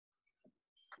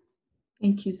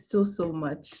Thank you so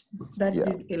much. That Yeah.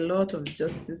 did a lot of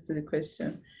justice to the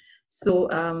question. So,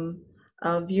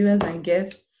 our viewers and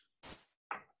guests,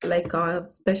 like our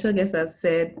special guest has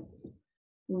said,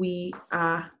 we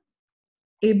are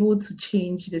able to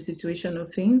change the situation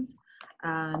of things,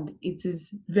 and it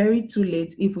is very too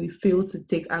late if we fail to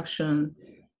take action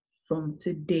from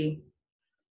today.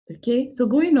 Okay, so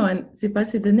going on,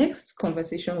 Sipasi, the next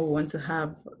conversation we want to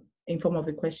have in form of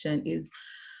a question is,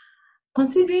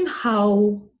 considering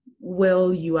how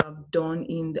well you have done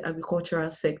in the agricultural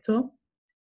sector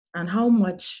and how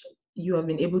much you have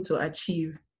been able to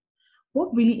achieve,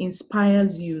 what really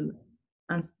inspires you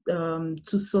and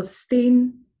to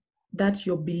sustain that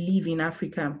your belief in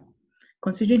Africa,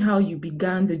 considering how you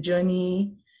began the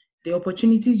journey, the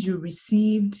opportunities you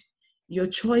received, your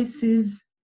choices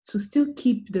to still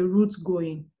keep the roots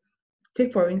going?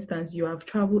 Take, for instance, you have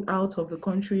traveled out of the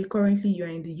country. Currently, you are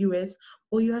in the US,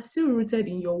 or you are still rooted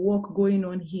in your work going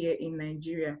on here in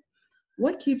Nigeria.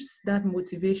 What keeps that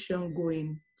motivation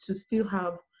going to still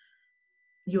have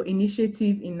your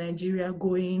initiative in Nigeria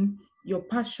going, your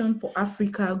passion for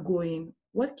Africa going?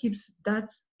 What keeps that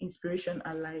inspiration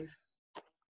alive?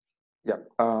 Yeah,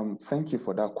 thank you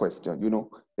for that question. You know,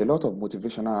 a lot of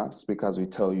motivational speakers will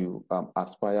tell you,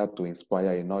 aspire to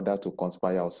inspire in order to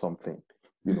conspire or something.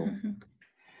 You know,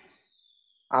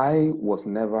 I was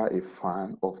never a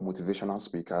fan of motivational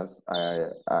speakers.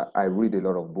 I read a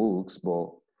lot of books,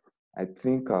 but I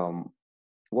think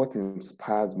what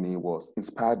inspired me was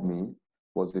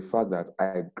the fact that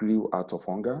I grew out of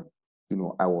hunger. You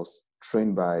know, I was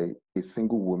trained by a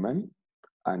single woman,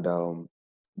 and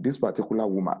this particular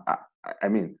woman, I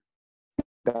mean,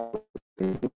 that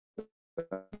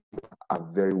are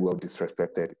very well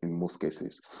disrespected in most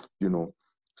cases. You know,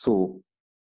 so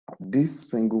this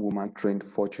single woman trained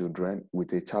 4 children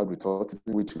with a child with autism,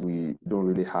 which we don't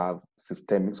really have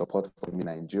systemic support for in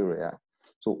Nigeria.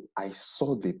 So I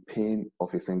saw the pain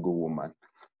of a single woman,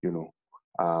 you know.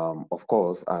 Of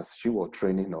course, as she was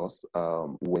training us,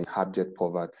 when abject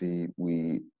poverty,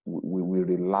 we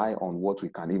rely on what we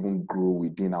can even grow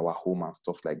within our home and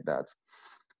stuff like that.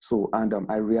 So, and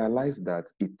I realized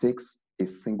that it takes a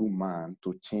single man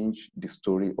to change the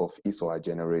story of his or her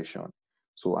generation.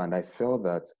 So, and I felt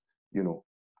that, you know,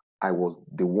 I was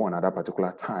the one at that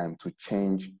particular time to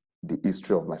change the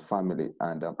history of my family.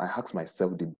 And I asked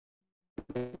myself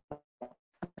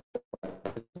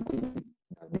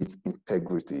its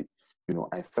integrity. You know,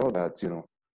 I felt that, you know,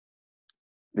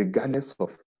 regardless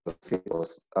of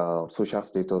social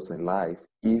status in life,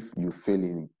 if you fail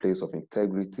in place of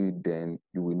integrity, then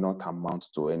you will not amount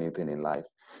to anything in life.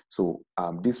 So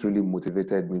this really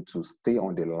motivated me to stay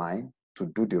on the line, to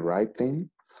do the right thing.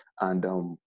 And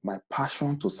my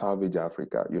passion to salvage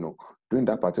Africa, you know, during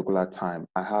that particular time,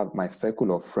 I have my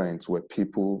circle of friends were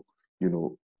people, you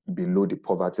know, below the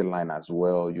poverty line as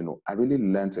well. You know, I really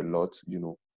learned a lot, you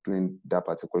know, during that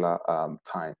particular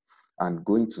time. And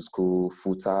going to school,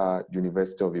 FUTA,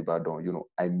 University of Ibadan, you know,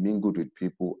 I mingled with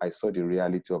people. I saw the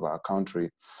reality of our country.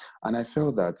 And I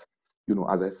felt that, you know,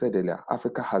 as I said earlier,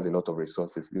 Africa has a lot of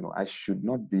resources. You know, I should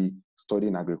not be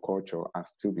studying agriculture and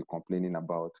still be complaining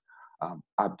about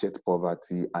abject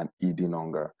poverty and eating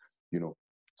hunger, you know.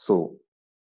 So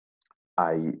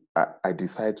I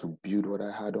decided to build what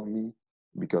I had on me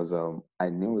because I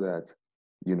knew that,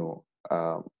 you know,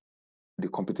 the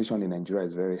competition in Nigeria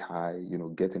is very high. You know,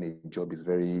 getting a job is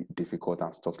very difficult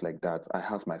and stuff like that. I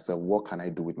asked myself, what can I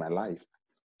do with my life?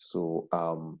 So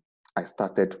I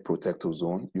started Protect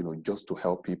Ozone, you know, just to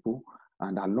help people.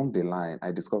 And along the line,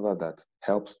 I discovered that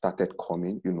help started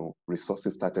coming, you know,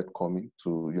 resources started coming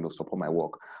to, you know, support my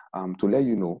work. To let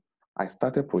you know, I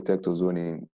started Protect Ozone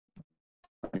in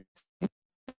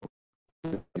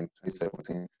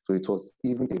 2017. So it was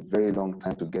even a very long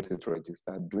time to get it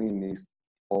registered, doing this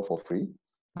all for free.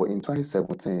 But in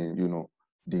 2017, you know,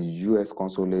 the US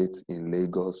consulate in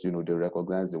Lagos, you know, they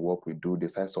recognized the work we do. They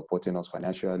started supporting us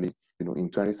financially. You know, in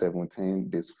 2017,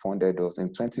 they funded us. In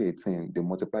 2018, they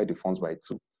multiplied the funds by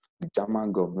 2. The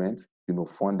German government, you know,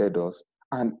 funded us.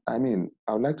 And I mean,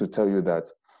 I would like to tell you that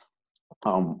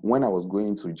when I was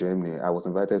going to Germany, I was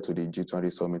invited to the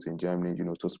G20 summit in Germany, you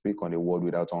know, to speak on a world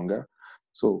without hunger.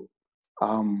 So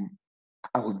I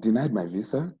was denied my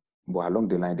visa, but along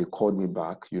the line they called me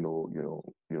back. They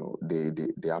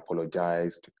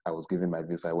apologized. I was given my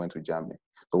visa. I went to Germany.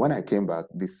 So when I came back,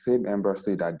 the same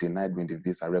embassy that denied me the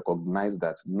visa recognized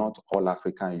that not all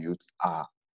African youths are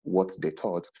what they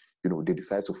thought. You know, they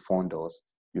decided to fund us,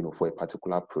 you know, for a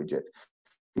particular project.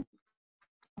 I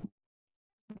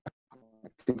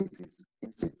think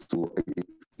it's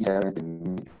inherent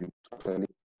in me to actually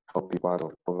help people out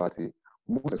of poverty.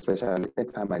 most especially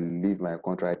anytime I leave my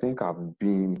country, I think um,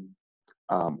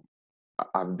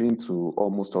 I've been to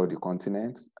almost all the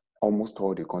continents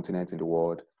in the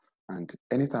world. And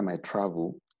anytime I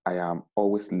travel, I am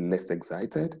always less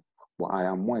excited, but I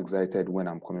am more excited when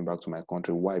I'm coming back to my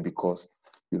country. Why? Because,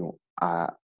 you know,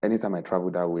 anytime I travel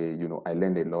that way, I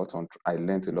learned a lot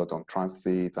on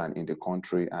transit and in the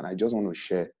country, and I just want to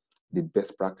share the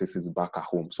best practices back at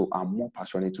home. So I'm more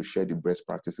passionate to share the best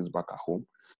practices back at home.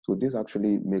 So this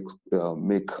actually make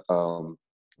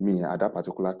me at that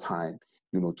particular time,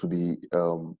 to be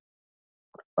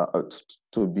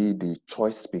to be the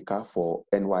choice speaker for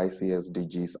NYC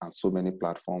SDGs and so many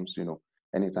platforms.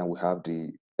 Anytime we have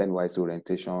the NYC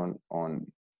orientation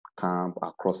on camp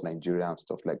across Nigeria and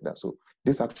stuff like that. So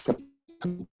this actually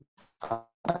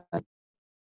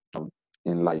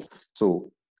in life.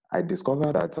 So I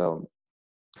discovered that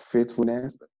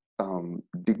faithfulness,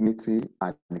 dignity,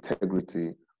 and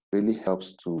integrity really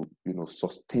helps to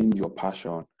sustain your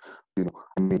passion.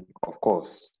 I mean, of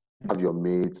course, have your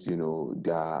mates,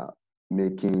 they are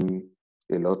making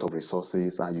a lot of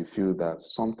resources, and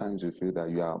sometimes you feel that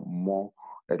you are more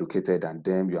educated than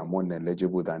them, you are more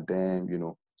knowledgeable than them.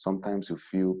 Sometimes you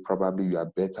feel probably you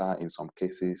are better in some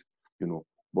cases.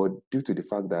 But due to the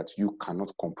fact that you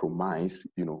cannot compromise,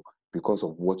 because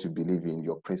of what you believe in,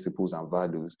 your principles and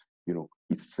values,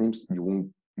 it seems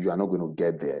you are not going to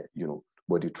get there.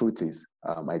 But the truth is,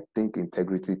 I think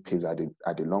integrity pays at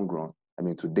the long run. I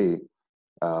mean, today,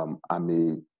 I'm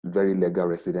a very legal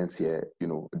resident here.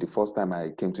 The first time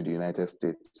I came to the United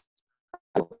States,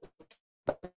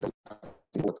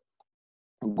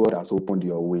 God has opened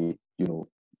your way.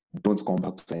 Don't come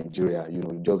back to Nigeria.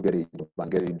 Just get it done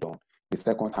and get it done. The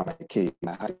second time I came,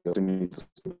 I had the opportunity to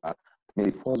stay back. I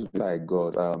mean, the first visa I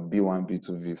got, B1,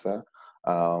 B2 visa,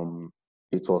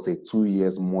 it was a 2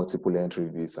 years multiple entry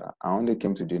visa. I only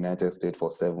came to the United States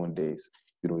for 7 days.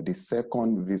 The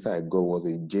second visa I got was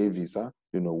a J visa,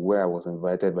 where I was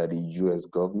invited by the US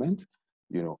government,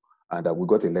 and we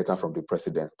got a letter from the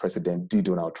President D.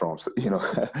 Donald Trump,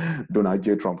 Donald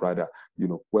J. Trump rather,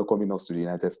 welcoming us to the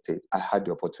United States. I had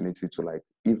the opportunity to,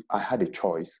 if I had a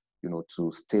choice,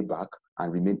 to stay back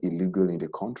and remain illegal in the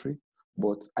country,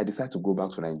 but I decided to go back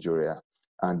to Nigeria.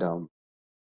 And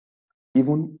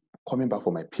even coming back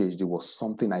for my PhD was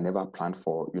something I never planned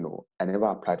for. I never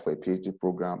applied for a PhD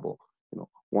program, but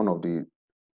one of the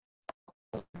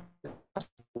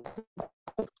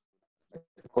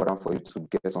important for you to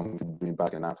get something to bring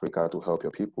back in Africa to help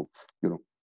your people.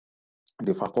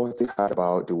 The faculty heard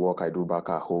about the work I do back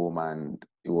at home, and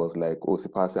it was like, oh,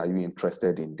 SIPASI, are you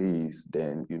interested in this?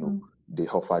 Then, they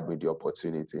offered me the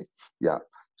opportunity. Yeah.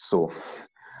 So,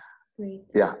 Great.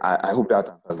 Yeah, I hope that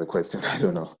answers the question. I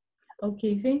don't know.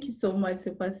 Okay, thank you so much,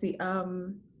 SIPASI.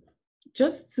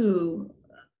 Just to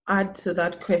add to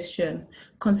that question,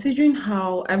 considering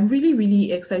how I'm really,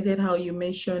 really excited how you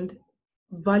mentioned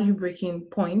value-breaking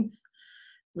points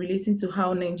relating to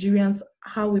how Nigerians,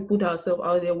 how we put ourselves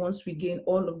out there once we gain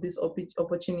all of these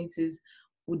opportunities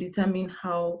will determine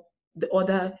how the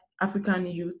other African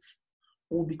youths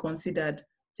will be considered.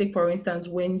 Take, for instance,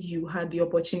 when you had the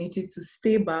opportunity to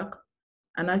stay back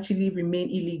and actually remain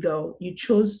illegal, you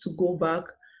chose to go back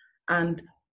and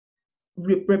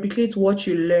replicate what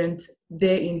you learned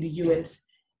there in the US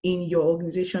in your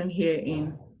organization here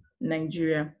in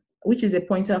Nigeria, which is a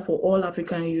pointer for all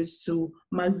African youths to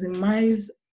maximize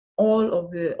all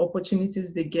of the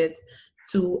opportunities they get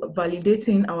to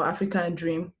validating our African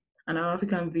dream and our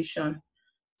African vision.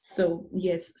 So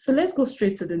yes, so let's go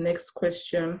straight to the next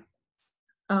question.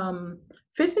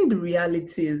 Facing the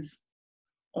realities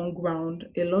on ground,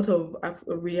 a lot of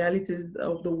realities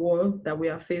of the world that we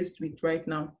are faced with right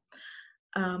now.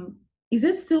 Is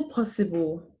it still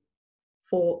possible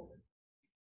for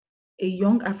a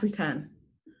young African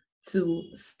to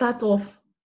start off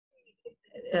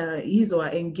his or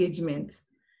her engagement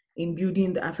in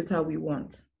building the Africa we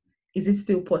want? Is it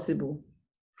still possible?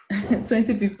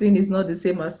 2015 is not the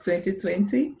same as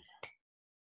 2020.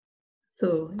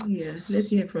 So yeah, let's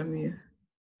hear from you.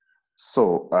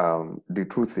 So the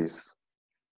truth is,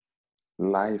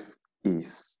 life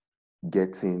is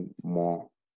getting more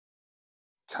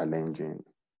challenging.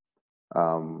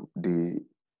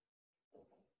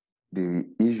 The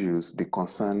issues, the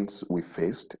concerns we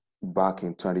faced back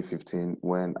in 2015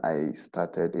 when I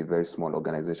started a very small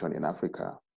organization in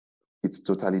Africa, it's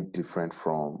totally different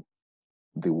from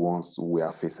the ones we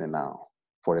are facing now.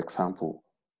 For example,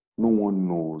 no one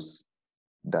knows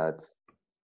that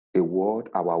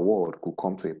our world could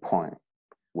come to a point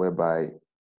whereby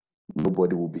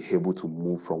nobody will be able to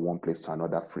move from one place to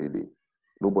another freely.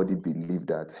 Nobody believed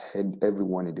that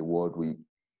everyone in the world will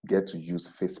get to use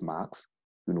face masks,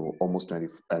 almost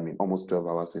almost 12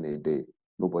 hours in a day.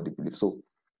 Nobody believes. So,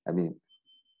 I mean,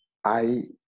 I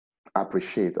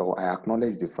appreciate or I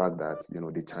acknowledge the fact that,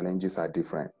 the challenges are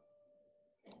different.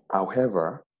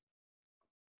 However,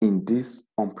 in this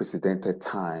unprecedented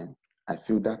time, I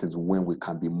feel that is when we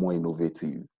can be more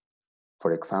innovative.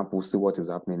 For example, see what is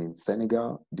happening in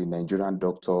Senegal, the Nigerian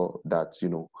doctor that,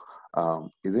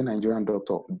 is a Nigerian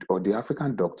doctor or the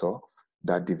African doctor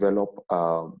that developed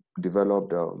a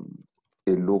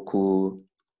local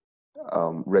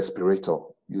respirator,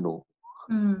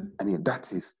 I mean,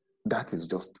 that is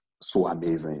just so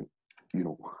amazing,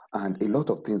 and a lot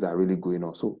of things are really going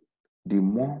on. So the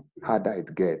more harder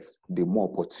it gets, the more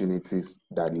opportunities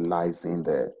that lies in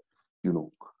there,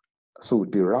 So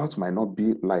the route might not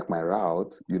be like my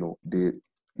route, you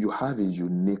have a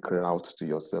unique route to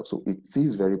yourself. So it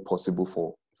is very possible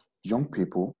for young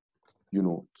people,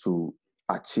 to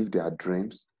achieve their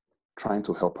dreams, trying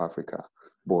to help Africa.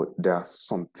 But there are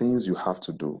some things you have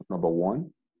to do. Number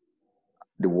one,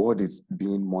 the world is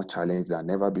being more challenged than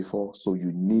ever before, so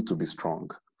you need to be strong.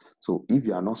 So if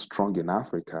you are not strong in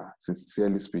Africa,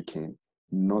 sincerely speaking,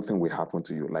 nothing will happen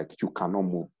to you. Like, you cannot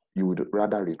move. You would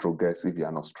rather retrogress if you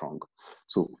are not strong.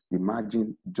 So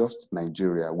imagine just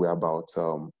Nigeria. We're about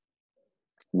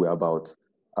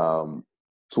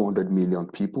 200 million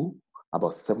people.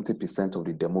 About 70% of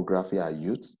the demography are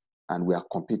youth, and we are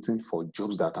competing for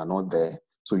jobs that are not there.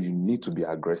 So you need to be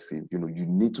aggressive. You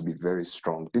need to be very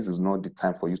strong. This is not the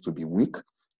time for you to be weak.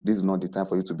 This is not the time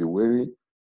for you to be weary.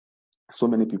 So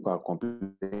many people are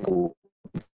complaining, oh,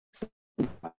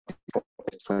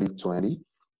 2020.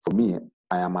 For me,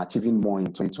 I am achieving more in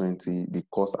 2020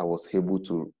 because I was able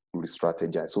to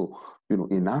re-strategize. So,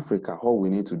 in Africa, all we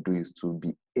need to do is to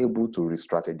be able to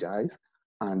re-strategize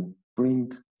and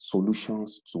bring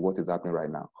solutions to what is happening right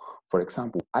now. For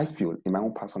example, I feel, in my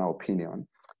own personal opinion,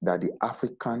 that the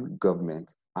African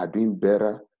government are doing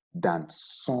better than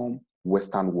some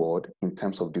Western world in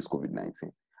terms of this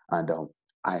COVID-19. And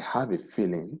I have a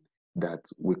feeling that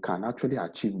we can actually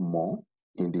achieve more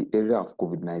in the area of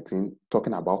COVID-19,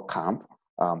 talking about camp,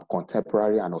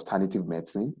 contemporary and alternative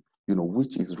medicine,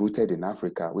 which is rooted in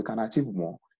Africa. We can achieve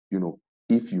more,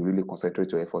 if you really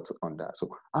concentrate your efforts on that.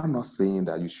 So I'm not saying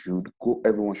that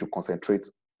everyone should concentrate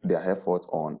their effort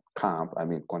on camp,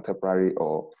 contemporary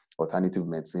or alternative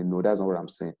medicine. No, that's not what I'm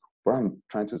saying. What I'm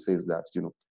trying to say is that,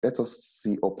 let us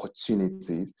see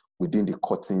opportunities within the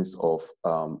curtains of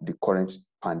the current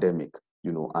pandemic,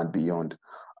 and beyond.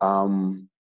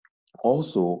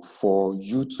 Also, for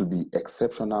you to be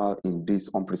exceptional in this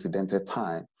unprecedented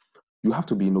time, you have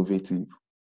to be innovative.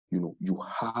 You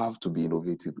have to be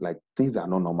innovative. Like, things are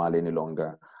not normal any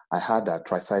longer. I had a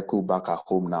tricycle back at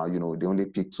home now. They only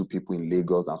pick 2 people in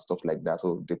Lagos and stuff like that.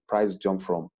 So the price jumped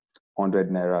from 100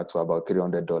 naira to about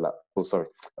 $300.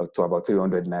 To about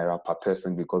 300 naira per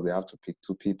person because they have to pick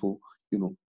 2 people.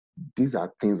 These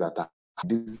are things that are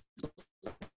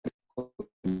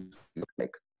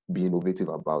like, be innovative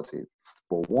about it.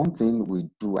 But one thing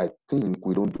I think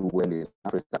we don't do well in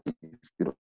Africa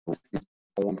is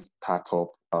one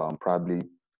startup, probably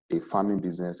a farming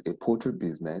business, a poultry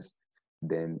business.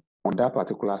 Then on that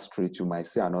particular street, you might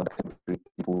see another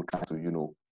people trying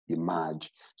to,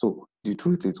 emerge. So the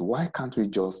truth is, why can't we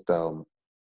just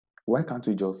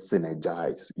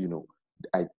synergize?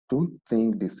 I don't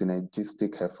think the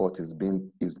synergistic effort is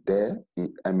there.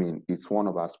 It's one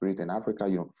of our spirit in Africa.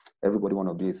 Everybody want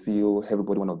to be a CEO,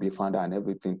 everybody want to be a founder and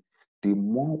everything. The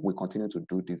more we continue to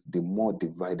do this, the more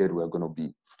divided we're going to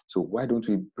be. So why don't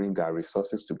we bring our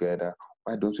resources together?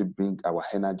 Why don't we bring our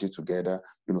energy together,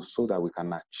 so that we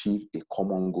can achieve a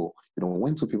common goal?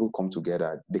 When 2 people come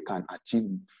together, they can achieve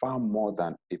far more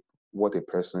than what a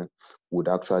person would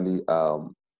actually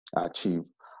achieve.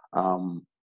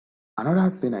 Another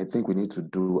thing I think we need to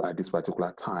do at this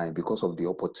particular time, because of the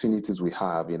opportunities we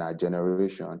have in our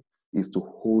generation, is to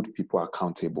hold people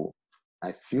accountable.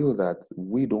 I feel that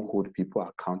we don't hold people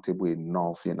accountable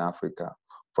enough in Africa.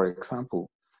 For example,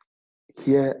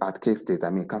 here at K-State,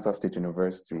 Kansas State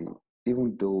University,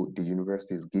 even though the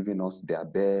university is giving us their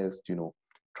best,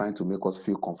 trying to make us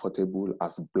feel comfortable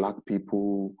as Black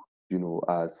people,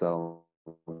 as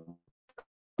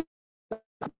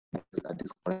at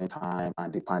this current time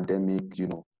and the pandemic,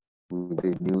 with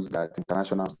the news that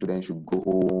international students should go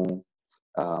home,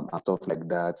 and stuff like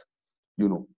that,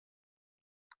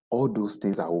 all those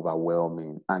things are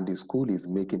overwhelming, and the school is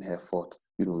making effort,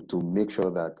 to make sure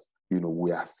that,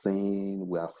 we are sane,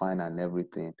 we are fine and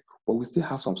everything. But we still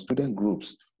have some student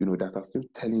groups, that are still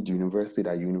telling the university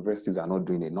that universities are not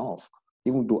doing enough,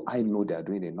 even though I know they are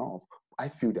doing enough. I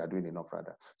feel they are doing enough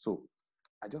rather. So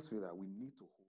I just feel that we need to